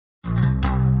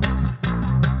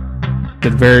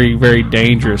It's very, very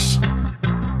dangerous.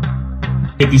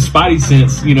 Get these spidey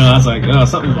sense, you know, I was like, oh,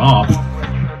 something's off.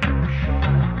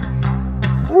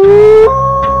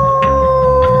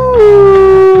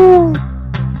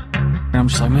 And I'm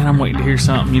just like, man, I'm waiting to hear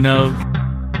something, you know.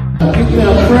 Keep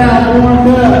that crowd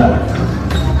warmed up.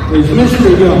 Is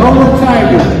Mr. Jehovah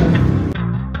Tiger.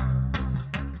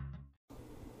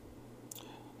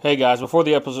 Hey guys, before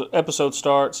the episode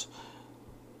starts,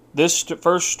 this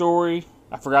first story,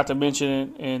 I forgot to mention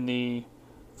it in the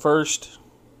first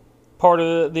part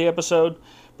of the episode,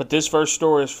 but this first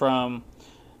story is from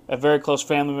a very close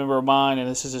family member of mine, and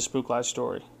this is his spook life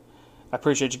story. I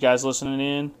appreciate you guys listening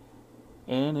in,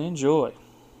 and enjoy.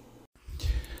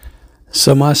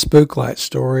 So my spook light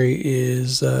story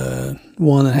is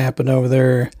one that happened over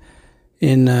there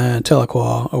in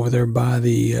Tahlequah, over there by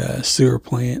the sewer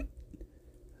plant.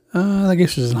 I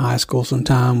guess it was in high school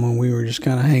sometime when we were just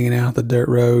kind of hanging out the dirt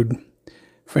road,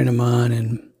 a friend of mine,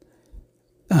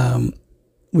 and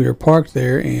we were parked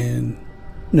there and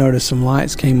noticed some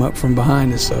lights came up from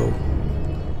behind us, so,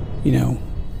 you know,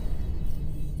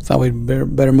 thought we'd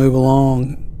better move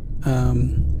along.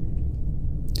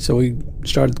 So we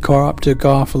started the car up, took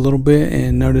off a little bit,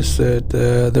 and noticed that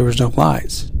there was no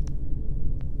lights.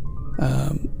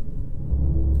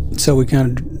 So we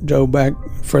kind of drove back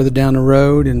further down the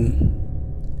road, and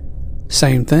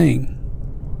same thing.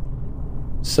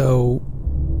 So,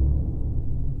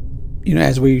 you know,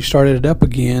 as we started it up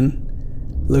again,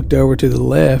 looked over to the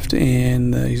left,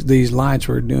 and these lights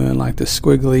were doing like the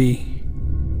squiggly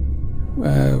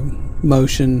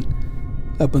motion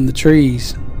up in the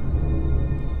trees,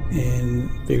 and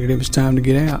figured it was time to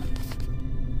get out.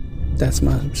 That's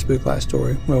my spook light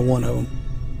story. Well, one of them.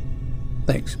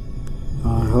 Thanks.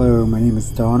 Hello, my name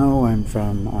is Dono. I'm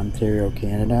from Ontario,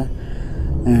 Canada,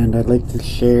 and I'd like to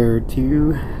share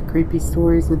 2 creepy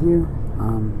stories with you.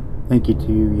 Thank you to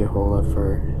Yehola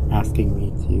for asking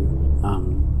me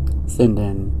to send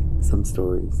in some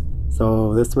stories.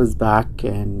 So this was back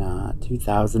in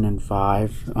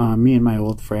 2005. Me and my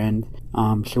old friend,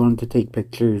 she wanted to take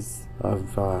pictures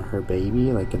of her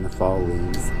baby, like in the fall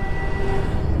leaves.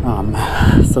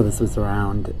 So this was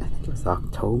around, I think it was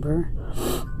October.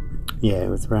 Yeah, it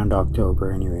was around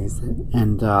October anyways.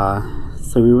 And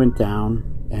so we went down,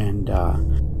 and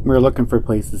we were looking for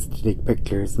places to take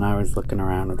pictures, and I was looking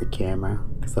around with the camera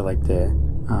because I like to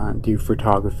do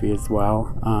photography as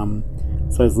well.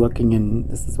 So I was looking, and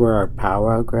this is where our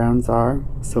powwow grounds are.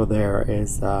 So there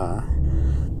is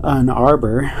an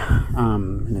arbor,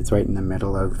 and it's right in the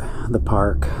middle of the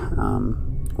park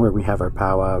where we have our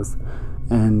powwows.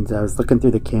 And I was looking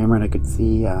through the camera, and I could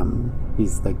see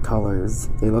these like colors.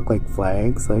 They look like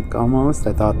flags, like almost.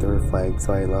 I thought they were flags,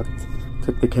 so I looked,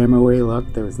 took the camera away,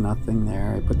 looked, there was nothing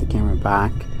there. I put the camera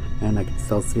back, and I could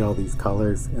still see all these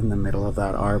colors in the middle of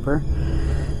that arbor.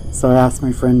 So I asked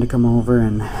my friend to come over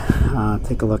and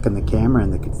take a look in the camera,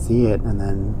 and they could see it. And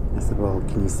then I said, well,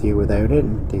 can you see it without it?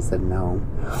 And they said no.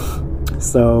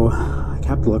 So I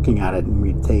kept looking at it, and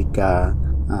we'd take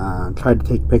tried to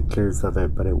take pictures of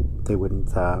it, but they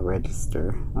wouldn't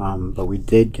register. But we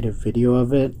did get a video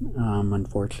of it.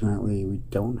 Unfortunately, we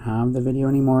don't have the video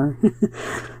anymore.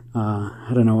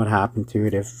 I don't know what happened to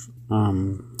it, if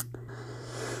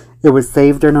it was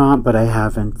saved or not, but I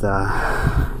haven't.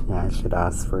 Yeah, I should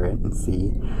ask for it and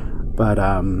see. But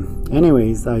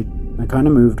anyways, I kind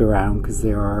of moved around because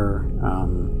there are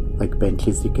like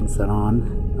benches you can sit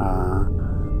on.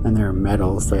 And they're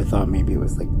metal, so I thought maybe it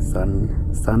was like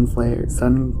sun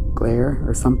glare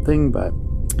or something, but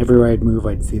everywhere I'd move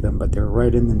I'd see them, but they were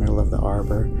right in the middle of the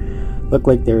arbor. Looked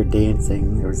like they were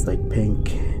dancing. There was like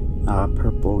pink,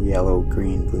 purple, yellow,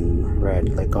 green, blue, red,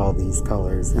 like all these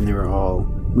colors, and they were all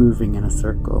moving in a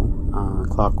circle,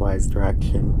 clockwise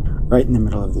direction, right in the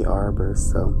middle of the arbor.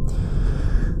 So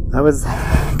that was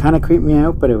kind of creeped me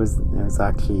out, but it was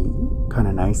actually kind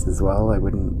of nice as well. I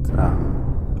wouldn't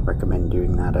recommend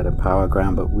doing that at a powwow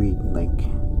ground, but we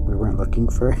weren't looking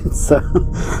for it, so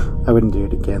I wouldn't do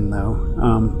it again though.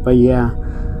 But yeah,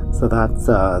 so that's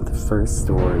the first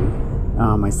story.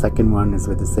 My second one is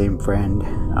with the same friend.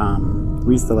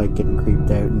 We used to like getting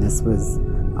creeped out, and this was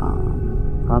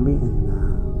probably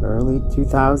in the early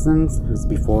 2000s. It was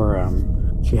before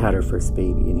she had her first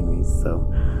baby anyways. So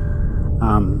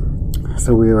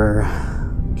we were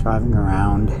driving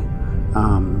around.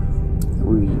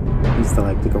 We used to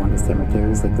like to go into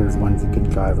cemeteries. Like there's ones you can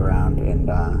drive around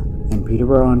in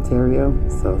Peterborough, Ontario.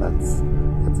 So that's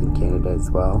in Canada as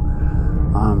well.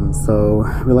 So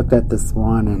we looked at this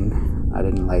one, and I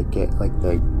didn't like it. Like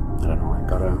I don't know, I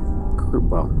got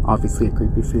obviously a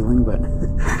creepy feeling, but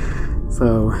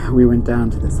So we went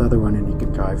down to this other one, and you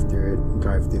could drive through it,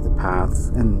 drive through the paths,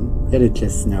 and it had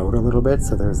just snowed a little bit,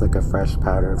 so there was like a fresh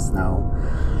powder of snow.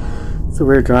 So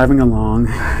we were driving along,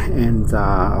 and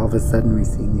all of a sudden we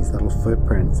seen these little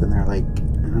footprints, and they're like,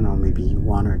 I don't know, maybe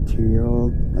 1 or 2 year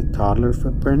old, like toddler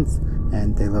footprints,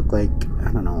 and they look like,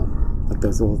 I don't know, like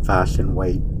those old-fashioned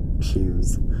white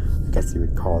shoes, I guess you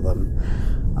would call them.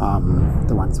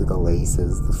 The ones with the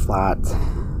laces, the flat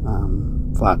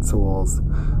soles,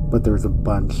 but there was a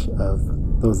bunch of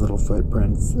those little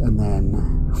footprints. And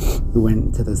then we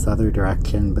went to this other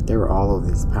direction, but they were all over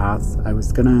these paths. I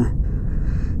was gonna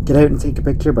get out and take a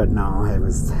picture, but no, I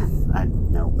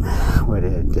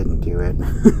didn't do it.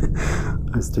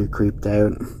 I was too creeped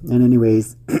out. And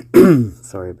anyways,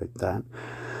 sorry about that.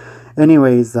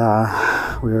 Anyways,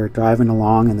 we were driving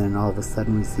along, and then all of a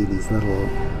sudden we see these little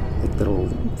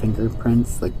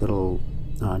fingerprints, like little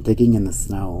digging in the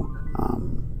snow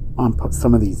on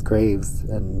some of these graves,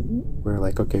 and we're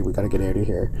like, okay, we gotta get out of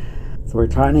here. So we're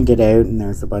trying to get out, and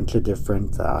there's a bunch of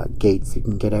different gates you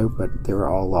can get out, but they were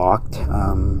all locked.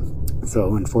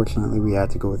 So unfortunately, we had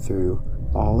to go through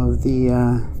all of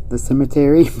the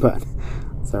cemetery, but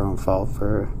it's our own fault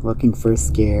for looking for a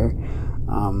scare.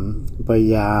 But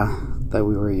yeah, that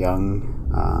we were young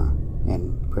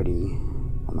and pretty,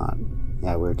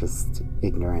 we were just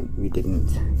ignorant. We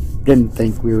didn't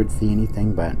think we would see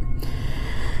anything, but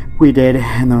we did.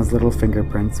 And those little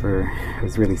fingerprints it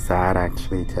was really sad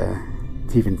actually to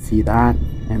even see that,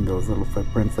 and those little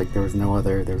footprints. Like there was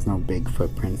no big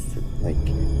footprints, like,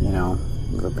 you know,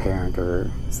 a parent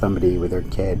or somebody with their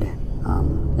kid.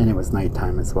 And it was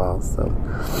nighttime as well, so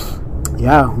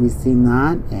yeah, we seen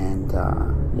that. And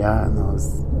and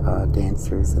those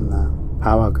dancers in the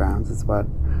powwow grounds is what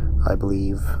I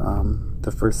believe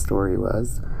the first story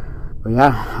was. But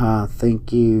yeah,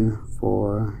 thank you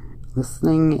for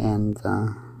listening, and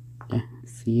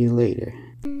see you later.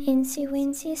 Incy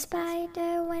Wincy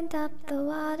Spider went up the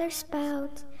water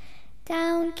spout.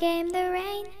 Down came the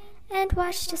rain and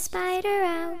washed the spider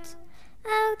out.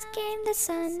 Out came the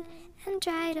sun and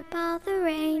dried up all the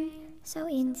rain. So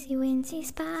Incy Wincy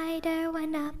Spider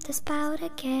went up the spout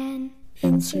again.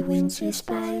 Incy Wincy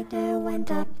Spider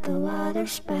went up the water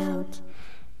spout.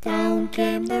 Down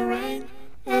came the rain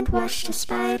and washed the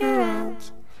spider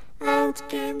out. Out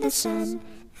came the sun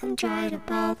and dried up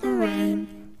all the rain.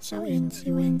 So Incy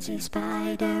Wincy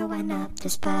Spider went up the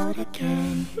spout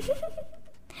again.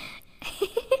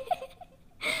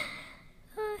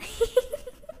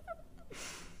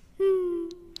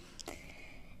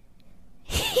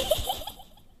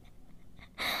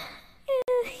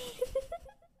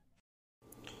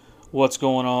 What's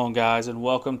going on, guys, and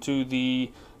welcome to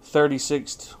the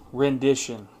 36th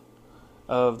rendition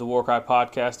of the Warcry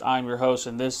Podcast. I'm your host,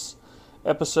 and this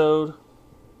episode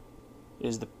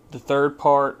is the third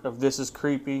part of This Is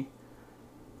Creepy.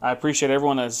 I appreciate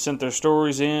everyone that sent their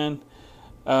stories in.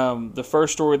 The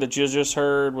first story that you just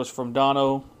heard was from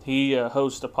Dono. He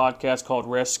hosts a podcast called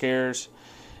Rest Scares.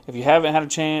 If you haven't had a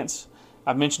chance,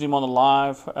 I've mentioned him on the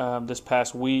live this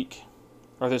past week,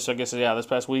 this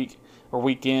past week, or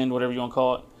weekend, whatever you want to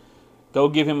call it. Go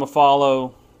give him a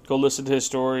follow. Go listen to his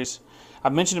stories.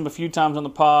 I've mentioned him a few times on the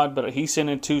pod, but he sent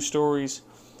in 2 stories.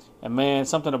 And man,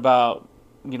 something about,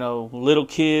 you know, little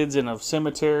kids in a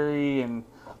cemetery, and,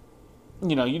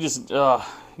 you know, you just,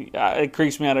 it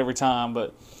creeps me out every time.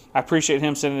 But I appreciate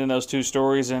him sending in those 2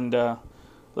 stories, and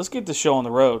let's get the show on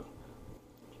the road.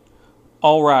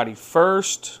 Alrighty,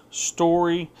 first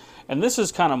story, and this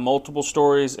is kind of multiple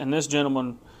stories, and this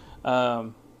gentleman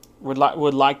would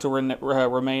like to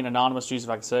remain anonymous, geez, if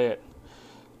I can say it.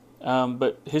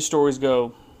 But his stories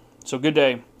go, so good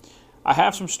day. I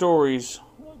have some stories,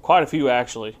 quite a few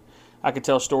actually. I could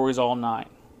tell stories all night.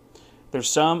 There's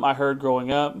some I heard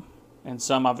growing up, and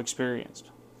some I've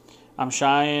experienced. I'm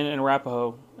Cheyenne and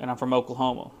Arapaho, and I'm from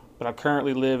Oklahoma, but I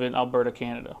currently live in Alberta,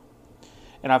 Canada.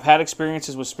 And I've had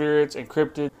experiences with spirits and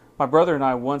cryptids. My brother and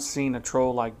I once seen a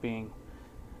troll-like being.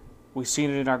 We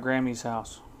seen it in our Grammy's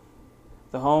house.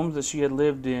 The homes that she had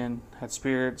lived in had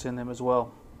spirits in them as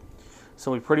well.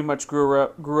 So we pretty much grew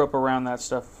up around that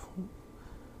stuff.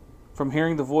 From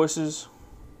hearing the voices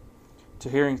to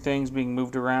hearing things being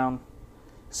moved around,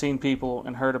 seen people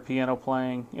and heard a piano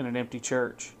playing in an empty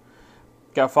church.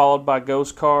 Got followed by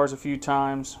ghost cars a few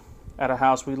times at a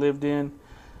house we lived in.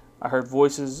 I heard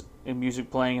voices and music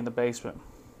playing in the basement.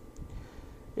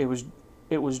 It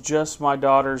was just my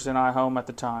daughters and I home at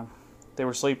the time. They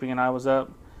were sleeping and I was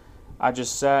up. I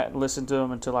just sat and listened to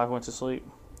them until I went to sleep.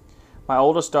 My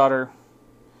oldest daughter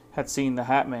had seen the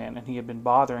Hat Man, and he had been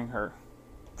bothering her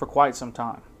for quite some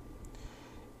time.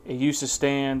 It used to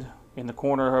stand in the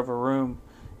corner of her room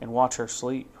and watch her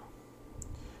sleep.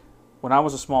 When I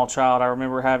was a small child, I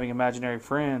remember having imaginary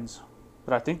friends,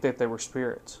 but I think that they were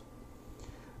spirits.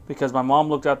 Because my mom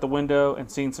looked out the window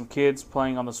and seen some kids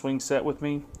playing on the swing set with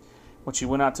me. When she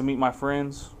went out to meet my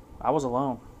friends, I was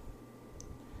alone.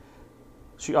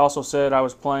 She also said I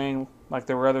was playing like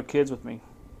there were other kids with me.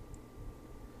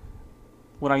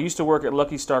 When I used to work at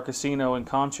Lucky Star Casino in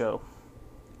Concho,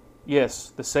 yes,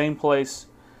 the same place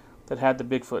that had the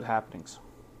Bigfoot happenings,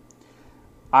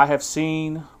 I have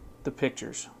seen the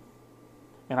pictures,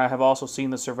 and I have also seen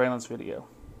the surveillance video.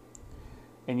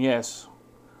 And yes,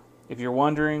 if you're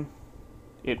wondering,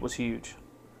 it was huge.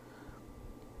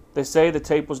 They say the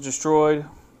tape was destroyed,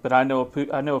 but I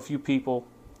know a few people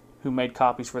who made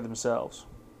copies for themselves.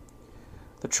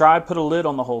 The tribe put a lid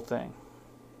on the whole thing,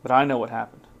 but I know what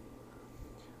happened.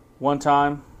 One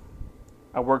time,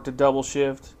 I worked a double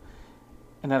shift,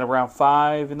 and at around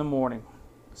 5 in the morning,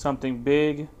 something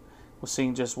big was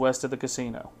seen just west of the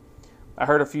casino. I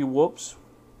heard a few whoops,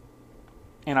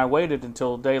 and I waited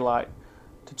until daylight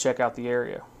to check out the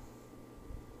area.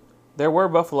 There were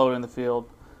buffalo in the field,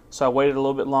 so I waited a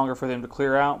little bit longer for them to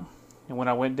clear out, and when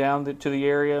I went down to the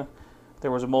area, there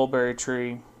was a mulberry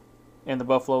tree, and the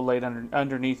buffalo laid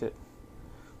underneath it.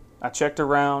 I checked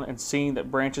around and seen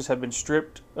that branches had been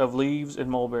stripped of leaves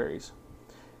and mulberries.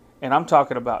 And I'm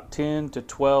talking about 10 to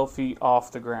 12 feet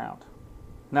off the ground.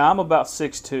 Now I'm about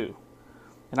 6'2",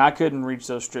 and I couldn't reach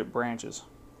those stripped branches.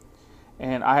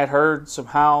 And I had heard some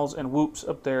howls and whoops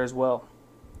up there as well.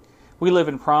 We live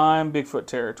in prime Bigfoot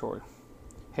territory.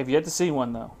 Have yet to see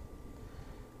one though.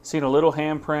 Seen a little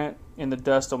handprint in the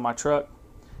dust on my truck.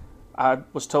 I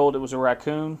was told it was a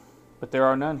raccoon, but there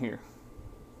are none here.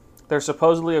 There's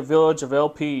supposedly a village of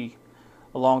LP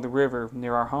along the river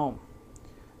near our home.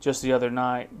 Just the other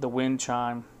night, the wind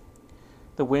chimed,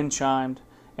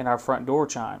 and our front door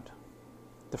chimed.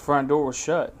 The front door was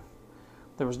shut.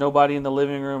 There was nobody in the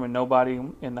living room and nobody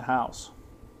in the house.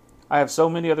 I have so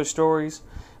many other stories.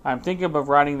 I'm thinking of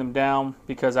writing them down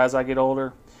because as I get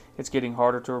older, it's getting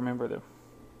harder to remember them.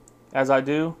 As I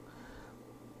do,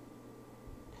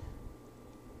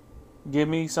 it gives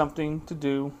me something to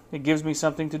do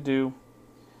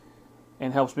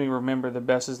and helps me remember the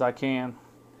best as I can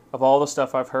of all the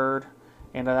stuff I've heard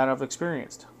and that I've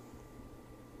experienced.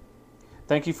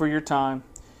 Thank you for your time.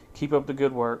 Keep up the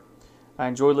good work. I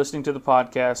enjoy listening to the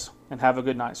podcast, and have a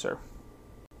good night, sir.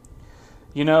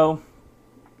 You know,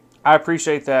 I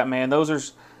appreciate that, man.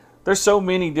 There's so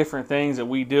many different things that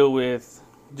we deal with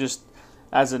just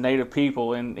as a Native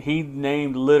people, and he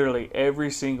named literally every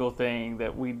single thing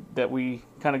that we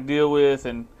kind of deal with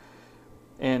and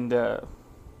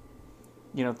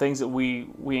you know, things that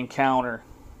we encounter.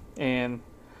 And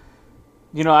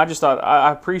you know, I just thought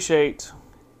I appreciate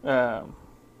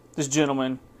this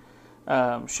gentleman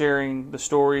sharing the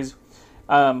stories.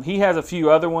 He has a few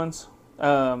other ones,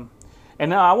 and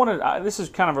now this is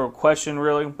kind of a question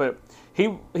really, but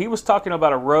he was talking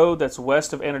about a road that's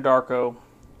west of Anadarko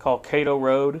called Caddo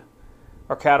Road,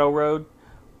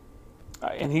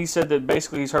 and he said that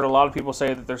basically he's heard a lot of people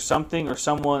say that there's something or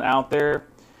someone out there,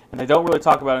 and they don't really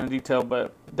talk about it in detail,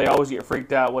 but they always get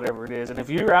freaked out, whatever it is. And if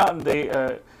you're out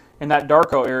in that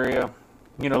Darko area,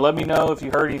 you know, let me know if you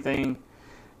heard anything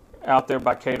out there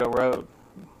by Caddo Road.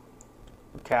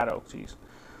 Caddo, geez.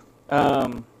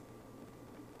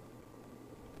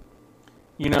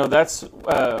 You know, that's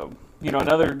you know,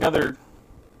 another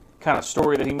kind of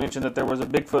story that he mentioned, that there was a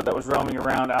Bigfoot that was roaming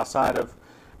around outside of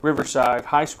Riverside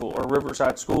High School or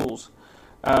Riverside Schools.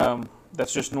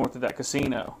 That's just north of that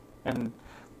casino, and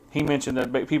he mentioned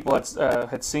that people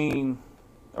had seen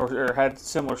or had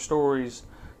similar stories,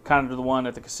 kind of to the one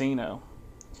at the casino.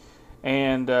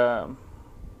 And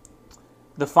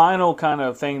the final kind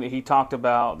of thing that he talked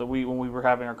about when we were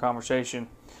having our conversation,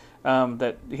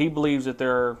 that he believes that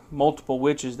there are multiple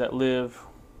witches that live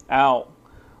out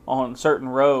on certain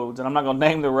roads, and I'm not going to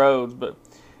name the roads, but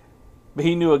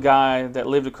he knew a guy that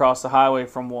lived across the highway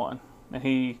from one, and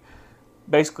he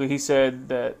said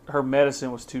that her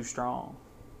medicine was too strong.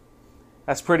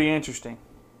 That's pretty interesting.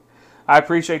 I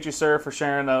appreciate you, sir, for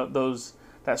sharing those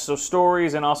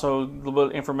stories, and also a little bit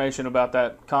of information about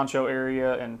that Concho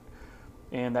area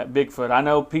and that Bigfoot. I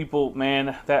know people,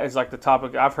 man, that is like the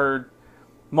topic. I've heard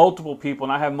multiple people,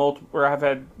 and I've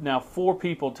had now 4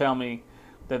 people tell me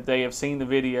that they have seen the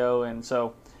video, and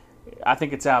so I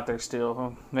think it's out there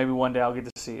still. Maybe one day I'll get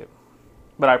to see it.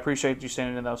 But I appreciate you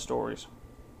sending in those stories.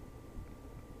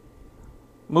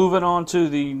 Moving on to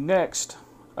the next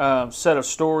set of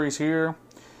stories here.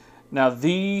 Now,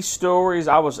 these stories,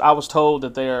 I was told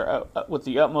that they are with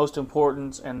the utmost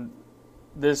importance, and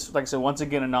this, like I said, once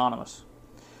again, anonymous.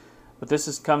 But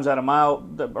this comes out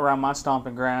of around my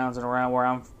stomping grounds and around where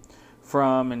I'm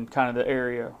from and kind of the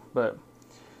area. But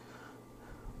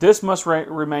this must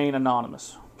remain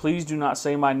anonymous. Please do not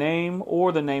say my name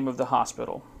or the name of the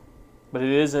hospital. But it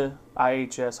is a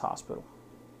IHS hospital.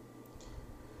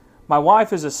 My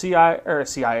wife is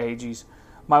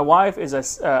My wife is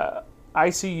a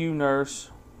ICU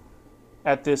nurse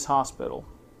at this hospital.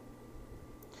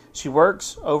 She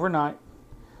works overnight.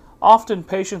 Often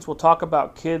patients will talk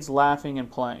about kids laughing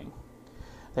and playing.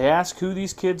 They ask who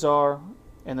these kids are,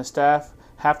 and the staff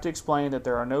have to explain that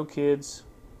there are no kids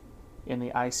in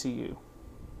the ICU.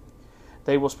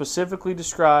 They will specifically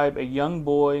describe a young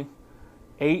boy,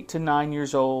 8 to 9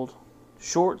 years old,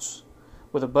 shorts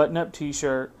with a button-up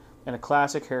t-shirt and a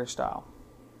classic hairstyle,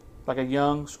 like a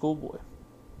young schoolboy.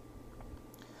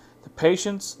 The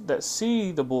patients that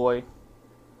see the boy,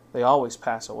 they always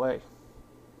pass away.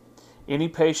 Any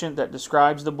patient that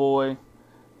describes the boy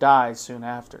dies soon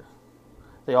after.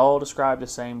 They all describe the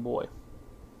same boy.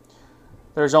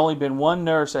 There's only been one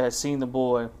nurse that has seen the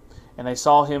boy, and they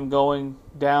saw him going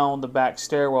down the back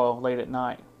stairwell late at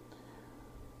night.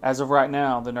 As of right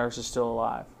now, the nurse is still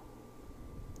alive.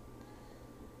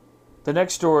 The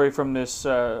next story from this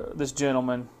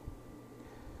gentleman.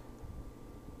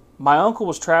 My uncle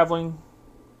was traveling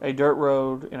a dirt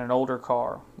road in an older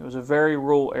car. It was a very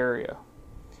rural area.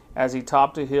 As he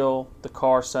topped a hill, the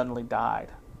car suddenly died.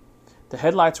 The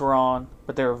headlights were on,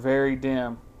 but they were very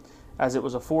dim, as it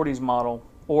was a 40s model,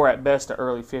 or at best a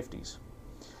early 50s.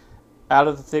 Out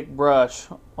of the thick brush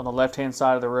on the left-hand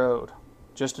side of the road,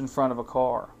 just in front of a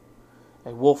car,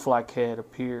 a wolf-like head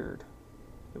appeared.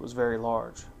 It was very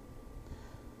large.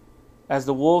 As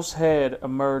the wolf's head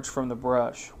emerged from the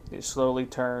brush, it slowly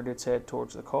turned its head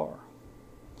towards the car.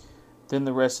 Then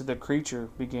the rest of the creature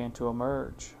began to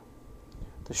emerge.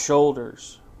 The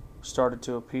shoulders started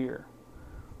to appear,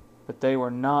 but they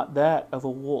were not that of a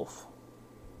wolf.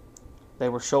 They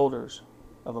were shoulders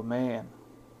of a man,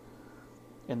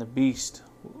 and the beast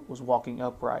was walking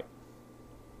upright.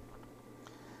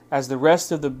 As the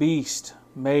rest of the beast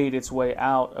made its way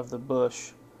out of the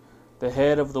bush, the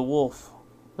head of the wolf,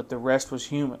 but the rest was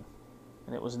human,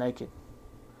 and it was naked.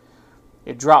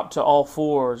 It dropped to all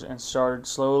fours and started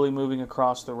slowly moving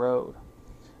across the road.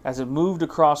 As it moved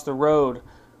across the road,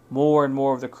 more and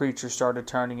more of the creature started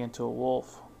turning into a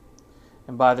wolf.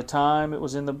 And by the time it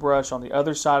was in the brush on the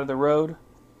other side of the road,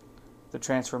 the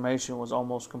transformation was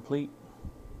almost complete.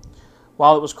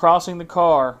 While it was crossing the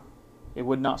car, it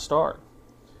would not start.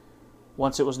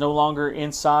 Once it was no longer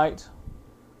in sight,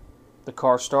 the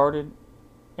car started,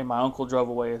 and my uncle drove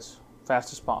away as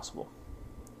fast as possible.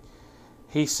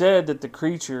 He said that the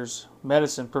creature's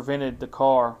medicine prevented the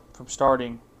car from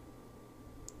starting.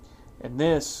 And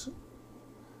this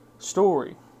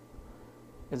story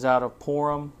is out of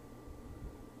Porham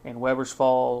in Webbers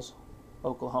Falls,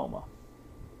 Oklahoma.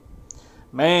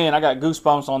 Man, I got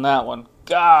goosebumps on that one.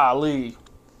 Golly.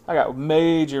 I got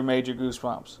major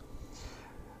goosebumps.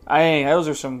 Those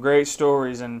are some great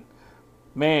stories, and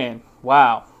man,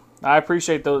 wow. I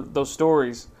appreciate those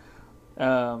stories.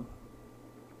 That's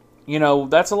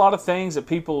a lot of things that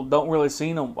people don't really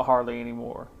see hardly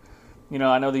anymore.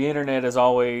 I know the internet is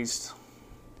always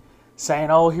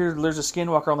saying, oh, there's a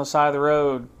skinwalker on the side of the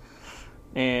road.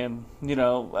 And,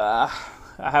 I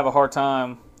have a hard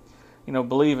time,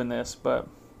 believing this. But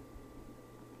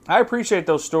I appreciate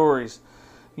those stories.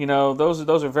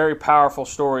 Those are very powerful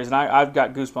stories. And I've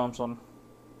got goosebumps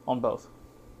on both.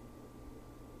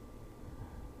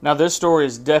 Now, this story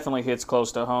definitely hits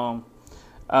close to home.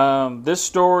 This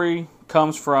story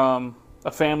comes from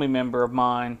a family member of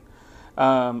mine,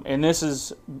 and this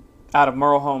is out of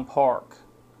Merle Home Park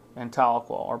in Tahlequah,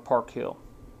 or Park Hill.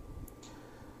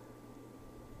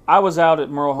 I was out at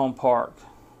Merle Home Park,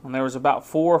 and there was about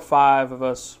 4 or 5 of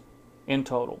us in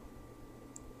total.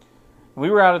 We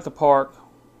were out at the park,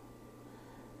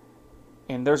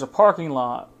 and there's a parking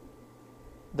lot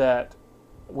that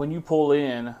when you pull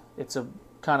in, it's a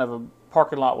kind of a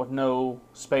parking lot with no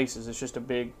spaces. It's just a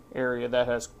big area that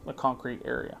has a concrete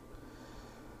area.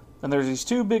 And there's these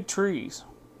 2 big trees.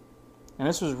 And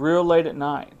this was real late at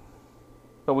night.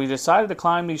 But we decided to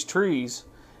climb these trees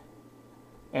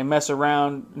and mess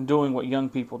around and doing what young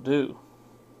people do.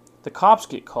 The cops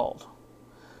get called.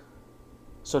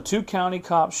 So 2 county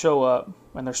cops show up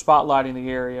and they're spotlighting the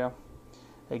area.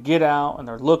 They get out and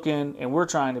they're looking, and we're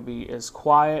trying to be as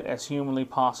quiet as humanly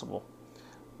possible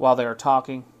while they are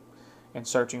talking and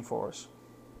searching for us.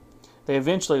 They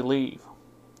eventually leave.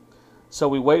 So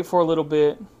we wait for a little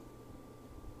bit.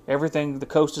 The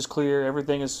coast is clear.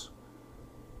 Everything is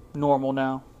normal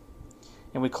now.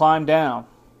 And we climb down.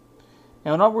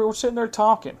 And we're sitting there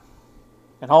talking.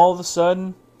 And all of a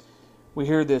sudden, we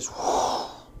hear this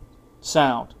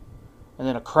sound, and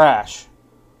then a crash.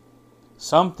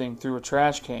 Something threw a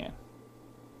trash can.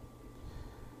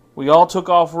 We all took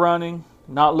off running,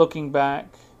 not looking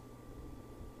back.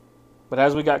 But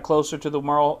as we got closer to the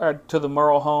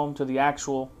Merle home, to the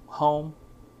actual home,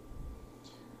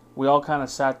 we all kind of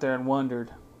sat there and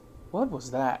wondered, what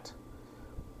was that?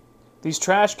 These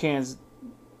trash cans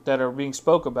that are being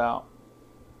spoke about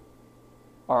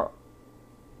are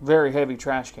very heavy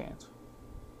trash cans.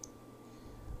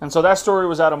 And so that story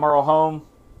was out of Merle home.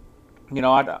 You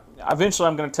know, eventually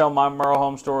I'm going to tell my Merle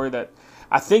home story that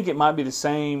I think it might be the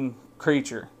same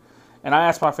creature. And I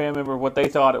asked my family member what they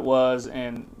thought it was,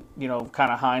 and, you know,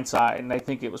 kind of hindsight, and they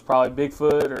think it was probably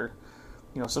Bigfoot or,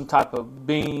 you know, some type of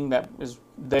being that is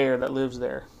there, that lives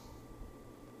there.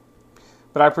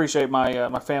 But I appreciate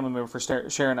my family member for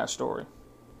sharing that story.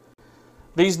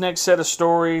 These next set of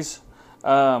stories,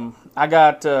 I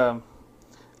got a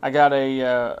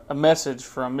message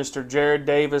from Mr. Jared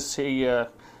Davis.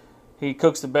 He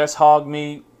cooks the best hog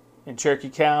meat in Cherokee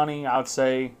County. I would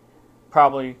say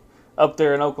probably up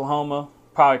there in Oklahoma,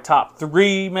 probably top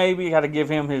 3 maybe. Got to give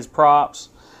him his props.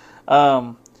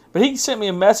 But he sent me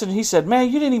a message and he said, "Man,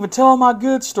 you didn't even tell all my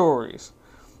good stories."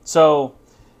 So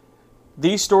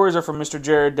these stories are from Mr.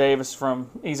 Jared Davis.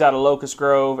 He's out of Locust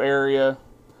Grove area.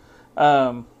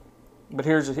 But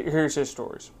here's his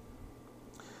stories.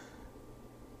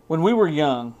 When we were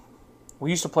young, we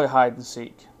used to play hide and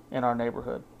seek in our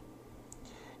neighborhood.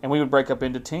 And we would break up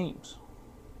into teams.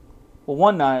 Well,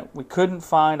 one night, we couldn't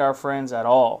find our friends at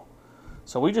all.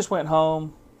 So we just went home,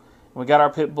 and we got our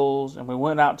pit bulls, and we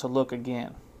went out to look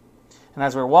again. And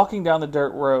as we were walking down the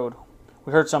dirt road,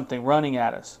 we heard something running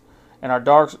at us, and our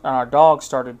dog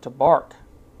started to bark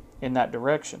in that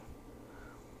direction.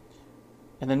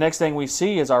 And the next thing we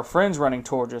see is our friends running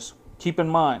towards us. Keep in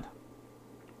mind,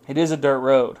 it is a dirt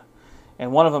road,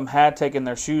 and one of them had taken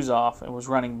their shoes off and was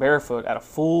running barefoot at a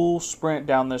full sprint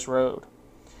down this road.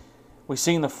 We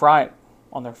seen the fright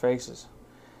on their faces,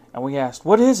 and we asked,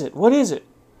 "What is it? What is it?"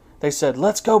 They said,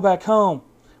 "Let's go back home.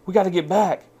 We got to get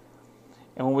back."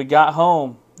 And when we got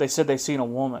home, they said they seen a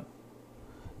woman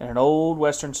in an old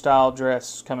Western-style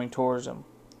dress coming towards them,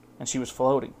 and she was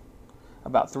floating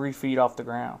about 3 feet off the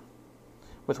ground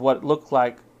with what looked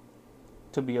like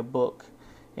to be a book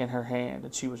in her hand,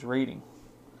 and she was reading.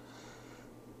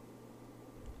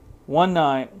 One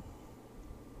night,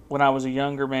 when I was a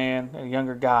younger man, a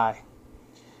younger guy,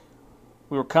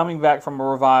 we were coming back from a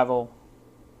revival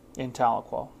in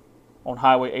Tahlequah, on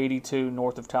Highway 82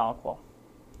 north of Tahlequah.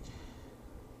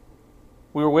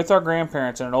 We were with our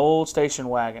grandparents in an old station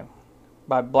wagon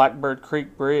by Blackbird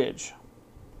Creek Bridge.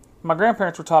 My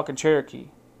grandparents were talking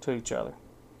Cherokee to each other,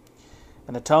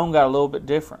 and the tone got a little bit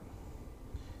different.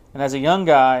 And as a young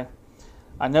guy,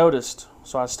 I noticed,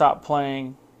 so I stopped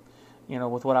playing,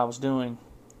 with what I was doing,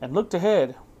 and looked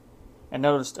ahead and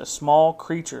noticed a small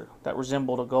creature that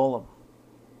resembled a golem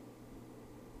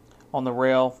on the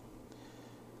rail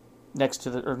next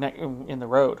to in the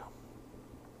road,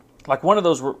 like one of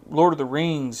those Lord of the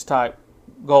Rings type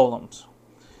golems.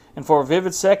 And for a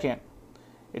vivid second,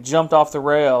 it jumped off the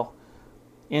rail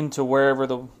into wherever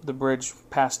the bridge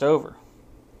passed over.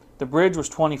 The bridge was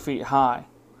 20 feet high.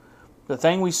 The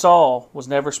thing we saw was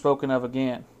never spoken of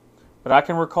again, but I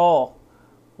can recall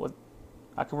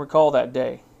that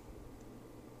day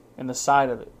and the sight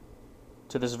of it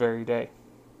to this very day.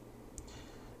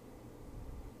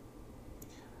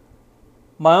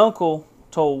 My uncle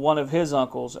told one of his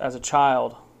uncles as a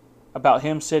child about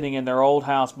him sitting in their old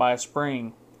house by a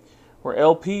spring where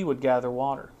LP would gather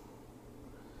water.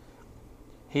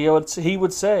 He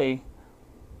would say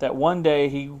that one day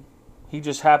he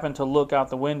just happened to look out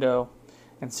the window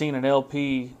and seen an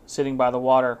LP sitting by the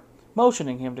water,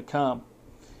 motioning him to come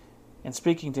and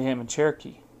speaking to him in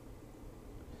Cherokee,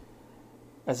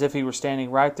 as if he were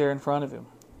standing right there in front of him.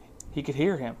 He could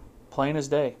hear him, plain as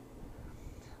day.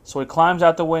 So he climbs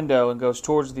out the window and goes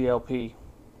towards the LP.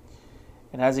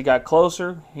 And as he got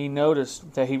closer, he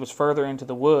noticed that he was further into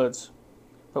the woods,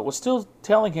 but was still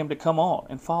telling him to come on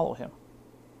and follow him.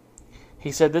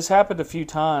 He said this happened a few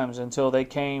times until they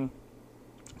came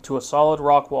to a solid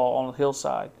rock wall on a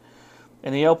hillside,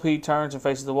 and the LP turns and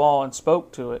faces the wall and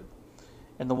spoke to it,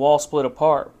 and the wall split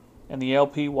apart, and the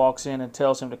LP walks in and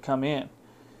tells him to come in.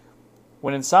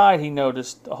 When inside, he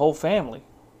noticed a whole family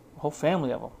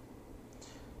of them.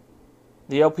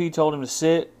 The LP told him to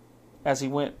sit as he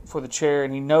went for the chair,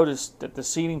 and he noticed that the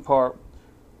seating part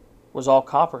was all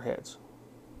copperheads.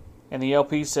 And the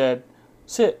LP said,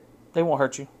 "Sit, they won't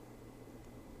hurt you."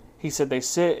 He said they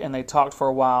sit and they talked for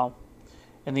a while,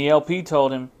 and the LP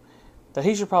told him that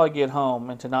he should probably get home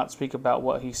and to not speak about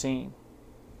what he's seen.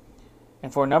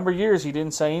 And for a number of years, he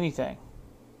didn't say anything.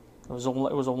 It was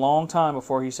a long time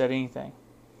before he said anything.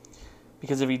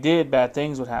 Because if he did, bad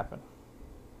things would happen.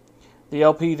 The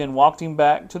LP then walked him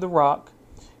back to the rock,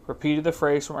 repeated the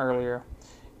phrase from earlier,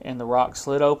 and the rock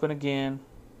slid open again,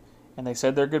 and they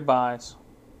said their goodbyes.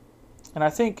 And I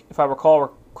think, if I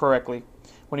recall correctly,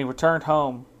 when he returned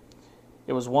home,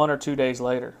 it was 1 or 2 days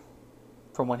later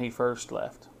from when he first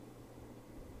left.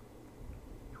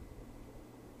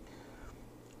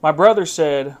 My brother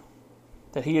said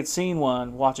that he had seen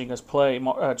one watching us play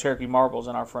Cherokee marbles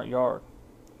in our front yard.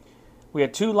 We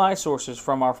had 2 light sources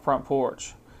from our front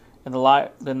porch, and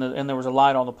there was a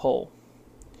light on the pole.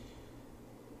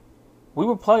 We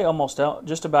would play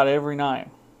just about every night,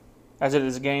 as it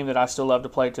is a game that I still love to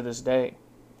play to this day.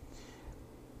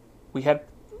 We had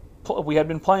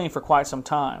been playing for quite some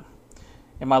time,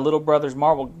 and my little brother's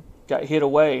marble got hid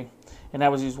away, and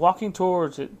as he was walking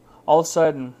towards it, all of a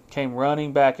sudden came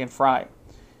running back in fright.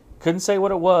 Couldn't say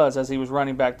what it was as he was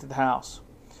running back to the house,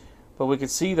 but we could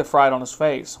see the fright on his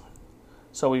face,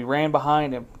 so we ran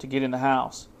behind him to get in the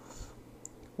house.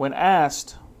 When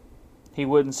asked, he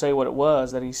wouldn't say what it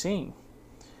was that he seen,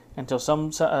 until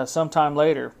some time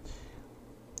later,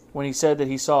 when he said that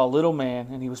he saw a little man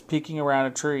and he was peeking around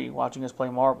a tree watching us play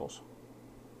marbles.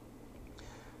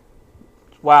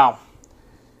 Wow.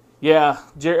 Yeah,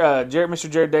 Mr.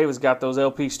 Jared Davis got those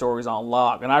LP stories on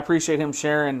lock, and I appreciate him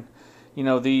sharing,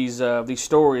 these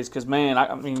stories, because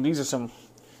man, these are some.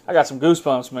 I got some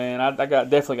goosebumps, man. I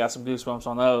definitely got some goosebumps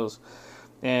on those,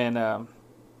 and I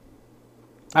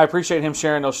appreciate him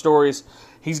sharing those stories.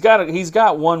 He's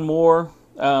got one more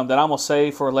that I'm gonna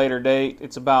save for a later date.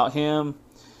 It's about him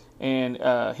and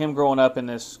him growing up in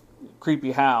this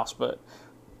creepy house. But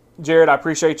Jared, I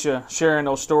appreciate you sharing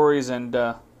those stories, and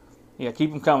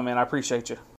keep them coming, man. I appreciate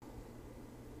you.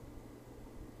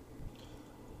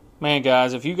 Man,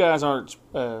 guys, if you guys aren't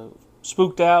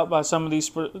spooked out by some of these,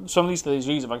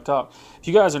 geez, if I can talk. If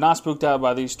you guys are not spooked out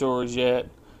by these stories yet,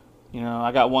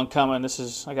 I got one coming.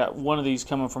 I got one of these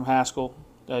coming from Haskell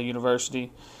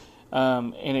University,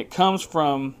 and it comes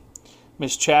from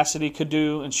Miss Chastity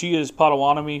Cadu, and she is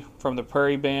Potawatomi from the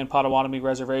Prairie Band Potawatomi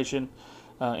Reservation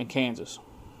in Kansas.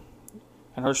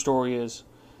 And her story is,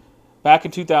 back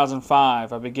in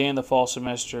 2005, I began the fall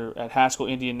semester at Haskell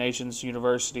Indian Nations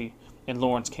University in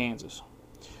Lawrence, Kansas.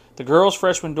 The girls'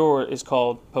 freshman dorm is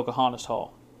called Pocahontas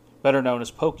Hall, better known as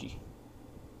Pokey.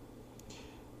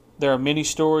 There are many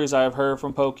stories I have heard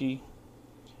from Pokey.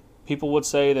 People would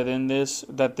say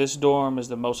that this dorm is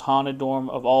the most haunted dorm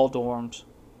of all dorms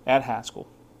at Haskell,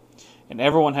 and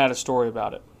everyone had a story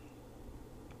about it.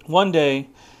 One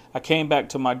day, I came back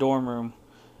to my dorm room,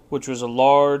 which was a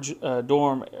large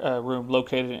dorm room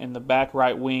located in the back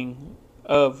right wing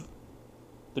of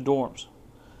the dorms.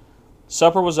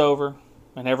 Supper was over,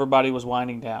 and everybody was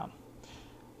winding down.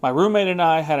 My roommate and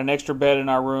I had an extra bed in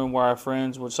our room where our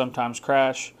friends would sometimes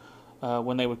crash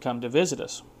when they would come to visit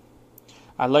us.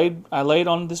 I laid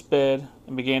on this bed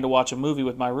and began to watch a movie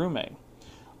with my roommate.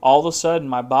 All of a sudden,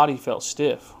 my body felt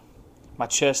stiff. My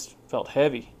chest felt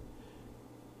heavy.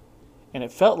 And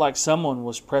it felt like someone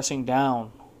was pressing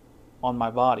down on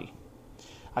my body.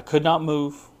 I could not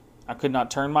move, I could not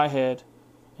turn my head,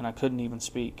 and I couldn't even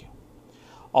speak.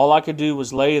 All I could do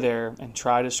was lay there and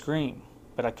try to scream,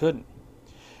 but I couldn't.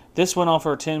 This went on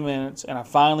for 10 minutes, and I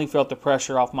finally felt the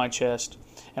pressure off my chest,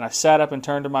 and I sat up and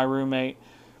turned to my roommate,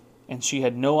 and she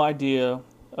had no idea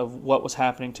of what was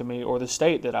happening to me or the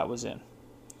state that I was in.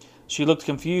 She looked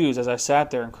confused as I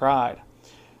sat there and cried.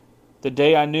 The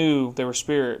day I knew there were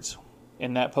spirits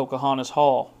in that Pocahontas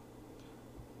Hall.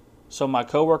 So my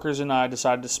coworkers and I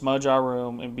decided to smudge our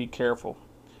room and be careful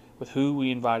with who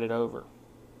we invited over.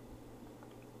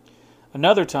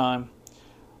 Another time,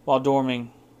 while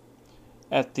dorming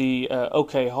at the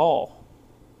OK Hall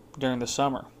during the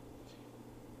summer,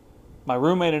 my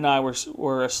roommate and I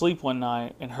were asleep one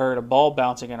night and heard a ball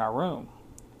bouncing in our room.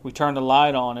 We turned the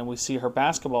light on and we see her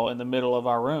basketball in the middle of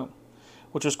our room,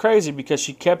 which was crazy because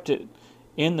she kept it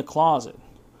in the closet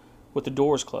with the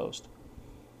doors closed.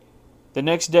 The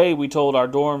next day we told our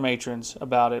dorm matrons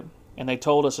about it, and they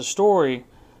told us a story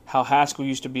how Haskell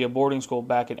used to be a boarding school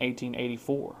back in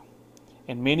 1884.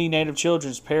 And many native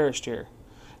children perished here,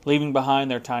 leaving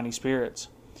behind their tiny spirits.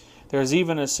 There is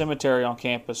even a cemetery on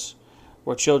campus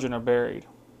where children are buried.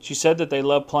 She said that they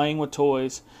love playing with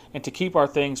toys and to keep our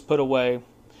things put away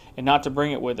and not to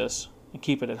bring it with us and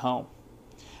keep it at home.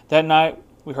 That night,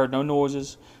 we heard no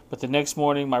noises, but the next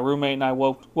morning, my roommate and I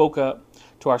woke up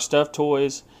to our stuffed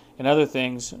toys and other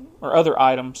things, or other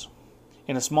items,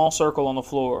 in a small circle on the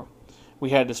floor, we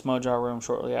had to smudge our room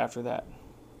shortly after that.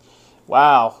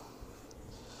 Wow.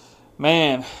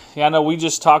 Man, yeah, I know we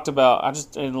just talked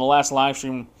about, in the last live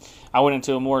stream, I went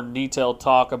into a more detailed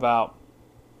talk about,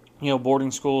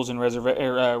 boarding schools and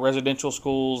residential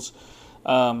schools,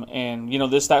 and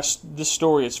this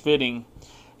story is fitting.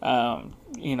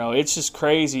 It's just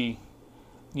crazy,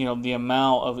 the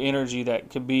amount of energy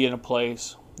that could be in a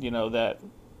place, that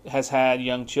has had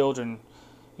young children,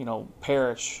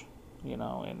 perish,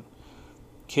 and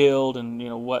killed, and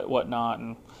whatnot,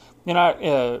 and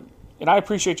I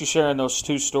appreciate you sharing those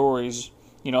two stories.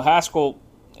 Haskell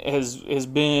has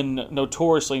been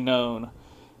notoriously known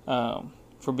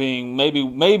for being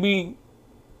maybe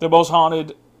the most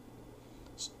haunted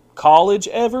college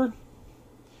ever.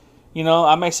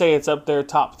 I may say it's up there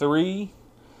top 3.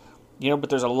 But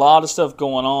there's a lot of stuff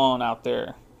going on out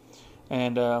there,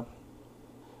 and I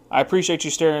appreciate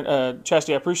you sharing,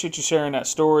 Chastity. I appreciate you sharing that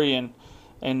story, and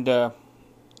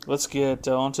let's get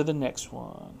on to the next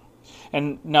one.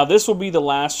 And now this will be the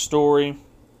last story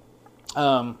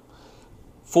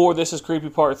for This Is Creepy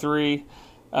Part 3.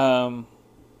 And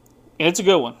it's a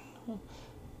good one.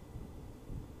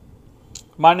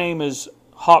 My name is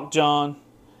Hawk John,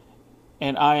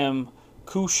 and I am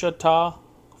Kushata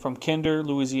from Kinder,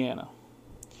 Louisiana.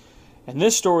 And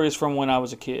this story is from when I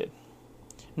was a kid.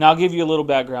 Now I'll give you a little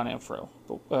background info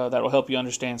that will help you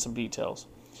understand some details.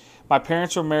 My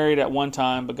parents were married at one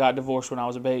time, but got divorced when I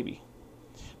was a baby.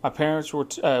 My parents were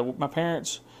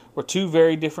two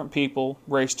very different people,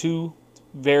 raised two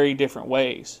very different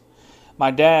ways.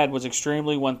 My dad was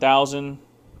extremely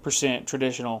 1,000%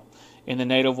 traditional in the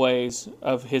native ways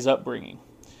of his upbringing,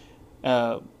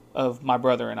 of my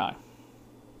brother and I.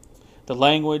 The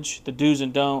language, the do's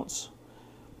and don'ts.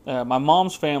 My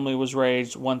mom's family was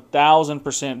raised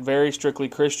 1,000% very strictly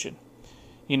Christian.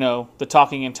 The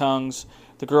talking in tongues,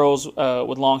 the girls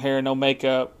with long hair, no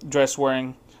makeup, dress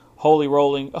wearing, holy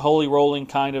rolling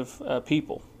kind of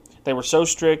people. They were so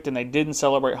strict, and they didn't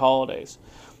celebrate holidays.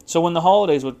 So when the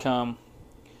holidays would come,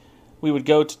 we would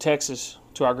go to Texas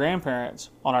to our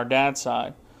grandparents on our dad's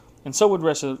side, and so would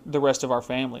the rest of our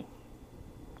family.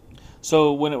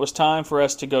 So when it was time for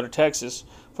us to go to Texas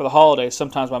for the holidays,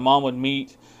 sometimes my mom would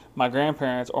meet my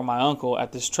grandparents or my uncle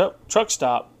at this truck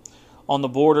stop on the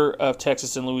border of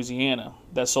Texas and Louisiana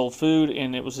that sold food,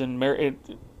 and it was in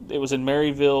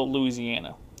Maryville,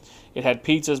 Louisiana. It had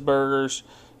pizzas, burgers,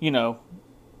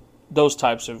 those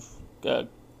types of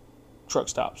truck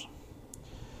stops.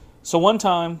 So one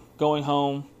time, going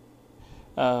home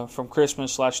from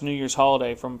Christmas / New Year's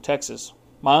holiday from Texas,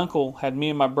 my uncle had me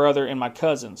and my brother and my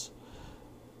cousins,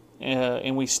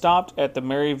 and we stopped at the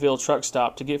Maryville truck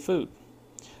stop to get food.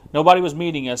 Nobody was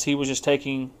meeting us. He was just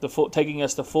taking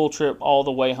us the full trip all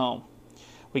the way home.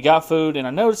 We got food, and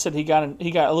I noticed that he got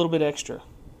a little bit extra.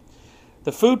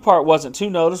 The food part wasn't too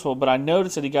noticeable, but I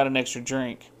noticed that he got an extra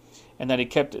drink and that he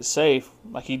kept it safe,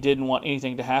 like he didn't want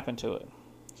anything to happen to it.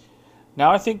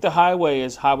 Now I think the highway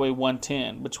is Highway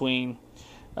 110 between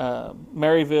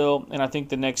Maryville, and I think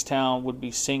the next town would be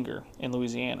Singer in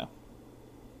Louisiana,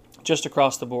 just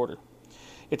across the border.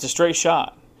 It's a straight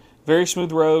shot. Very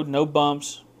smooth road, no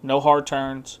bumps, no hard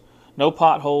turns, no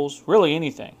potholes, really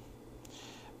anything.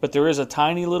 But there is a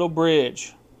tiny little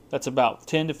bridge that's about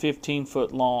 10 to 15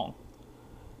 foot long,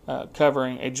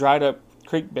 covering a dried up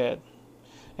creek bed.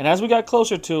 And as we got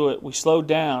closer to it, we slowed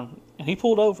down, and he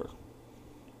pulled over.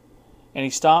 And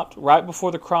he stopped right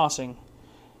before the crossing,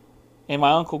 and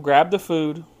my uncle grabbed the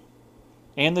food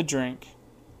and the drink,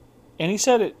 and he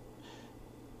set it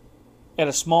at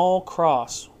a small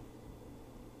cross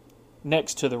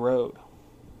next to the road.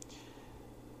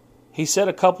 He said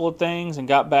a couple of things and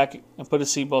got back and put his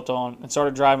seatbelt on and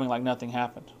started driving like nothing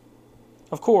happened.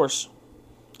 Of course,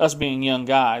 us being young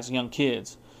guys, young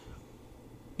kids,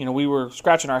 we were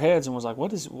scratching our heads and was like,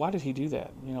 why did he do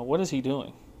that? What is he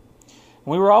doing? And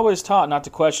we were always taught not to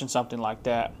question something like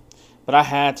that, but I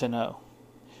had to know,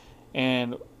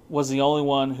 and was the only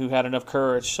one who had enough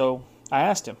courage, so I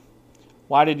asked him,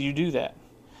 why did you do that?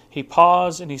 He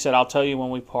paused and he said, I'll tell you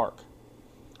when we park.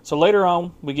 So later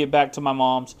on, we get back to my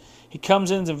mom's. He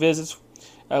comes in and visits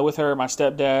with her, my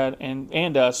stepdad,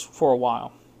 and us for a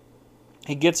while.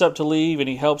 He gets up to leave, and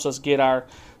he helps us get our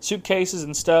suitcases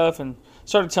and stuff, and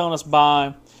started telling us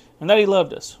bye, and that he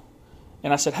loved us.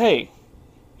 And I said, hey,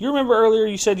 you remember earlier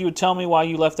you said you would tell me why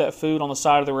you left that food on the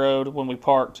side of the road when we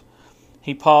parked?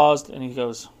 He paused, and he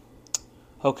goes,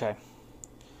 okay.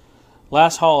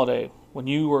 Last holiday, when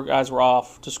you guys were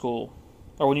off of school,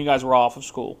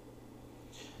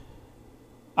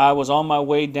 I was on my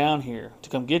way down here to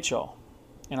come get y'all,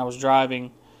 and I was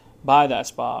driving by that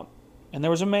spot, and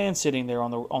there was a man sitting there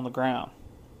on the ground.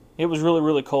 It was really,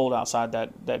 really cold outside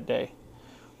that day.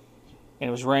 And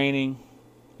it was raining,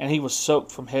 and he was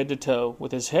soaked from head to toe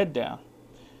with his head down.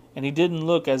 And he didn't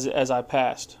look as I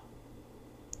passed.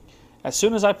 As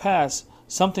soon as I passed,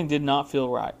 something did not feel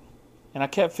right. And I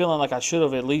kept feeling like I should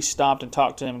have at least stopped and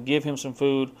talked to him and give him some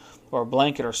food or a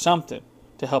blanket or something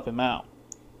to help him out.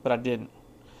 But I didn't.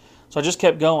 So I just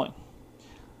kept going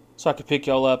so I could pick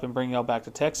y'all up and bring y'all back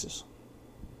to Texas.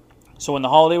 So when the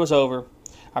holiday was over,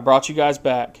 I brought you guys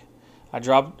back. I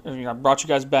brought you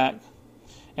guys back,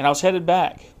 and I was headed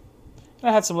back. And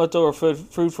I had some leftover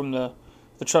food from the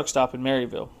truck stop in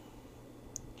Maryville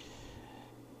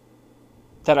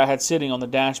that I had sitting on the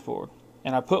dashboard.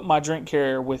 And I put my drink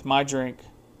carrier with my drink,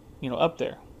 up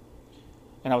there.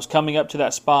 And I was coming up to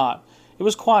that spot. It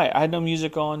was quiet. I had no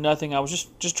music on, nothing. I was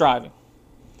just driving.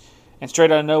 And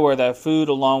straight out of nowhere, that food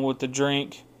along with the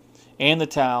drink and the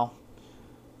towel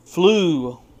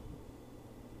flew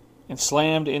and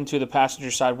slammed into the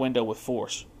passenger side window with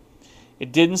force.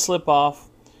 It didn't slip off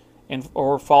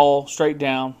or fall straight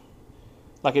down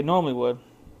like it normally would.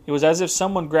 It was as if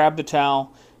someone grabbed the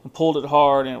towel and pulled it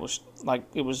hard, and it was like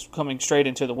it was coming straight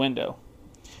into the window.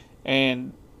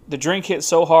 And the drink hit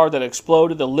so hard that it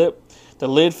exploded. The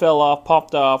lid fell off,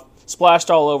 popped off,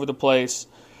 splashed all over the place,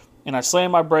 and I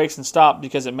slammed my brakes and stopped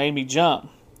because it made me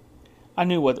jump. I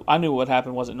knew what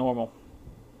happened wasn't normal.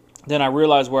 Then I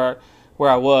realized where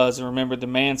I was and remembered the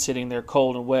man sitting there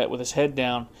cold and wet with his head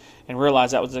down, and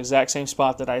realized that was the exact same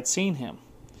spot that I had seen him.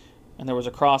 And there was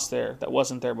a cross there that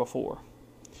wasn't there before.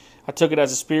 I took it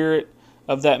as a spirit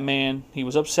of that man. He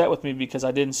was upset with me because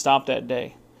I didn't stop that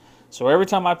day. So every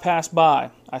time I pass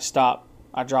by, I stop.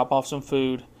 I drop off some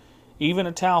food, even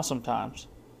a towel sometimes,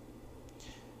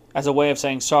 as a way of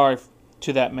saying sorry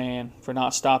to that man for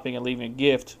not stopping and leaving a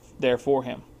gift there for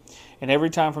him. And every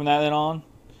time from that then on,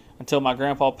 until my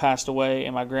grandpa passed away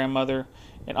and my grandmother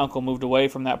and uncle moved away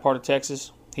from that part of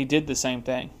Texas, he did the same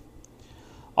thing.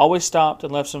 Always stopped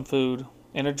and left some food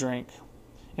and a drink,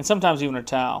 and sometimes even a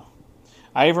towel.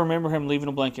 I even remember him leaving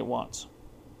a blanket once.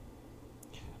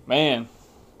 Man,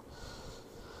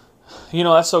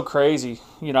 that's so crazy.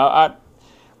 I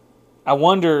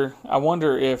wonder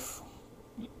if,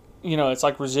 it's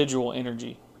like residual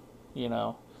energy,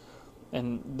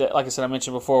 and that, like I said, I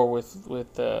mentioned before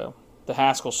with the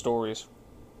Haskell stories.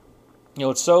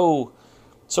 It's so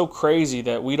crazy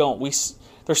that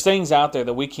there's things out there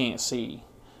that we can't see,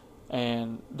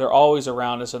 and they're always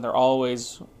around us, and they're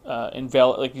always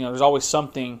enveloped. There's always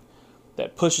something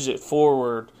that pushes it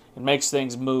forward and makes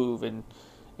things move, and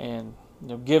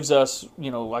gives us,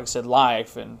 like I said,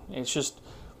 life. And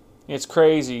it's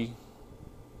crazy,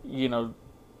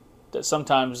 that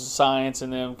sometimes science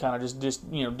and them kind of just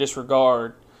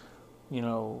disregard,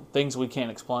 things we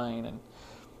can't explain.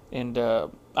 And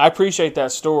I appreciate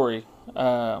that story.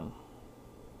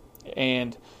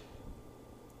 And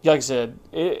like I said,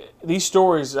 these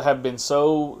stories have been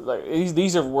so,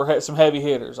 these were some heavy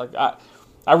hitters. I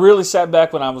really sat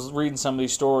back when I was reading some of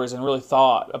these stories and really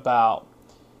thought about,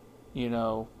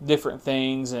 different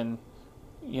things. And,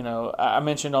 I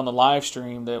mentioned on the live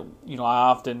stream that, I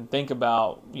often think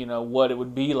about, what it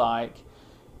would be like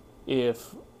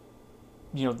if,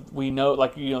 we know,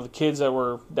 the kids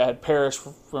that had perished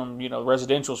from,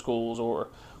 residential schools, or,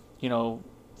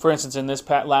 for instance, in this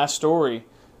last story,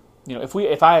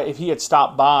 if he had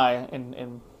stopped by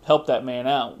and helped that man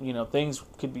out, things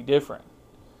could be different.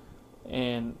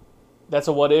 And that's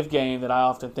a what if game that I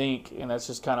often think, and that's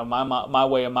just kind of my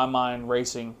way of my mind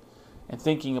racing and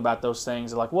thinking about those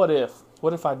things. Like, what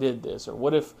if I did this, or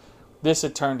what if this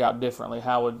had turned out differently?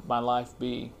 How would my life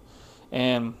be?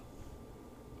 And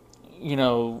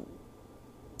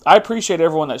I appreciate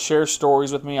everyone that shares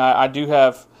stories with me. I do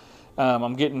have,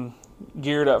 I'm getting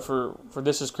geared up for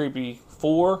This Is Creepy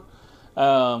 4.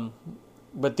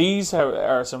 But these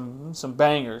are some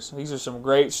bangers. These are some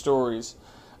great stories.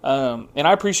 And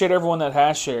I appreciate everyone that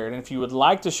has shared. And if you would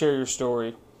like to share your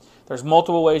story, there's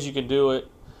multiple ways you can do it.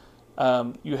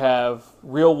 You have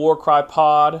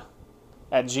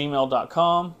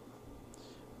realwarcrypod@gmail.com.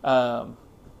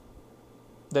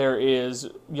 There is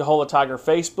Yahola Tiger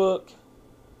Facebook.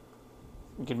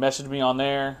 You can message me on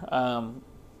there.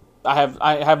 I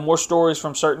have more stories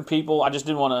from certain people. I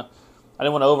didn't want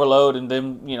to overload and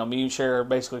then me share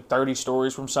basically 30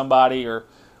 stories from somebody, or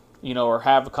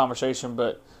have a conversation.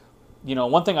 But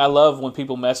one thing I love when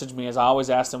people message me is I always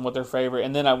ask them what their favorite,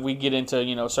 and then we get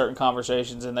into certain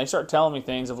conversations, and they start telling me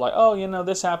things of like, oh,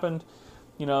 this happened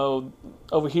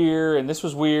over here, and this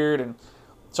was weird. And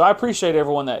so I appreciate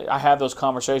everyone that I have those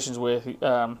conversations with.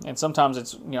 And sometimes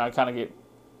it's I kind of get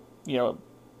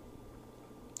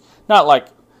not like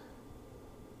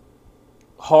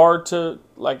hard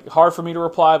for me to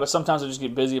reply, but sometimes I just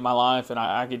get busy in my life and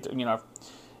I get to,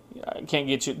 I can't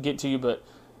get to you, but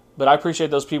I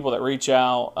appreciate those people that reach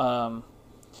out.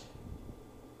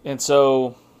 And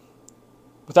so,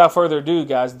 without further ado,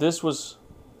 guys, this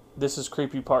is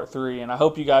Creepy Part 3, and I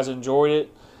hope you guys enjoyed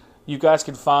it. You guys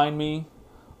can find me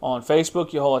on Facebook,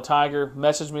 Yahola Tiger.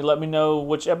 Message me, let me know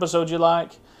which episode you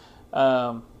like.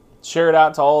 Share it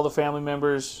out to all the family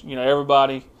members,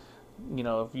 everybody.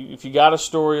 If you got a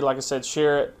story, like I said,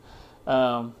 share it.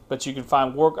 But you can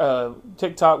find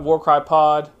TikTok, Warcry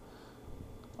Pod.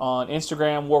 On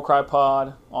Instagram, Warcry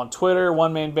Pod. On Twitter,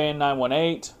 One Man Band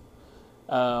 918.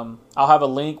 I'll have a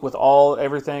link with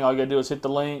everything. All you gotta do is hit the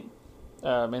link,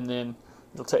 and then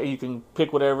you can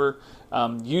pick whatever.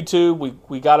 YouTube,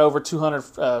 we got over 200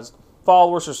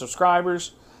 followers or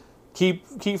subscribers. Keep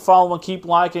following, keep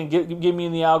liking, get me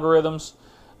in the algorithms.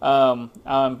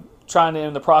 I'm trying to,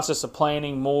 in the process of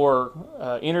planning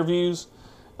more interviews,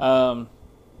 and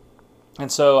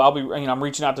so I'll be, I'm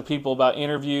reaching out to people about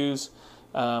interviews,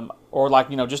 or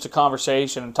just a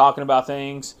conversation and talking about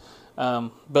things.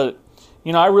 But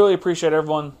I really appreciate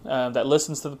everyone that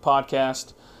listens to the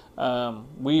podcast.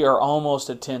 We are almost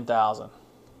at 10,000.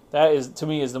 That is, to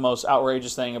me, is the most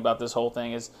outrageous thing about this whole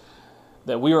thing, is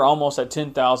that we are almost at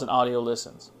 10,000 audio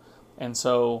listens. And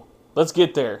so let's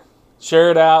get there.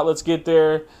 Share it out. Let's get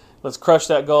there. Let's crush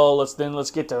that goal. Let's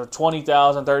get to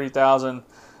 20,000, 30,000.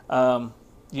 I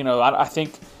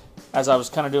think, as I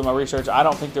was kind of doing my research, I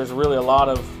don't think there's really a lot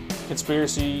of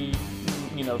conspiracy,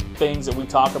 things that we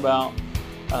talk about.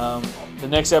 The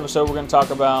next episode we're going to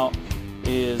talk about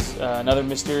is another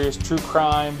mysterious true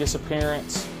crime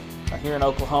disappearance here in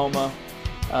Oklahoma.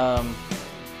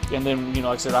 And then, like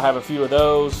I said, I have a few of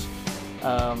those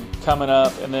coming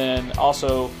up. And then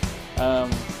also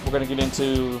we're going to get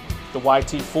into the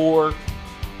YT4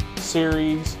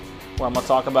 series, where I'm going to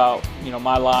talk about,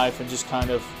 my life and just kind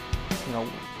of,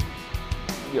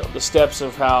 the steps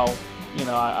of how,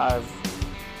 I've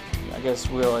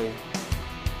really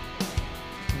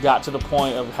got to the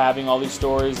point of having all these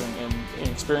stories and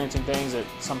experiencing things that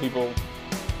some people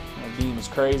deem as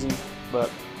crazy.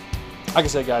 But like I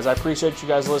said, guys, I appreciate you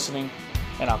guys listening,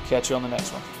 and I'll catch you on the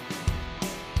next one.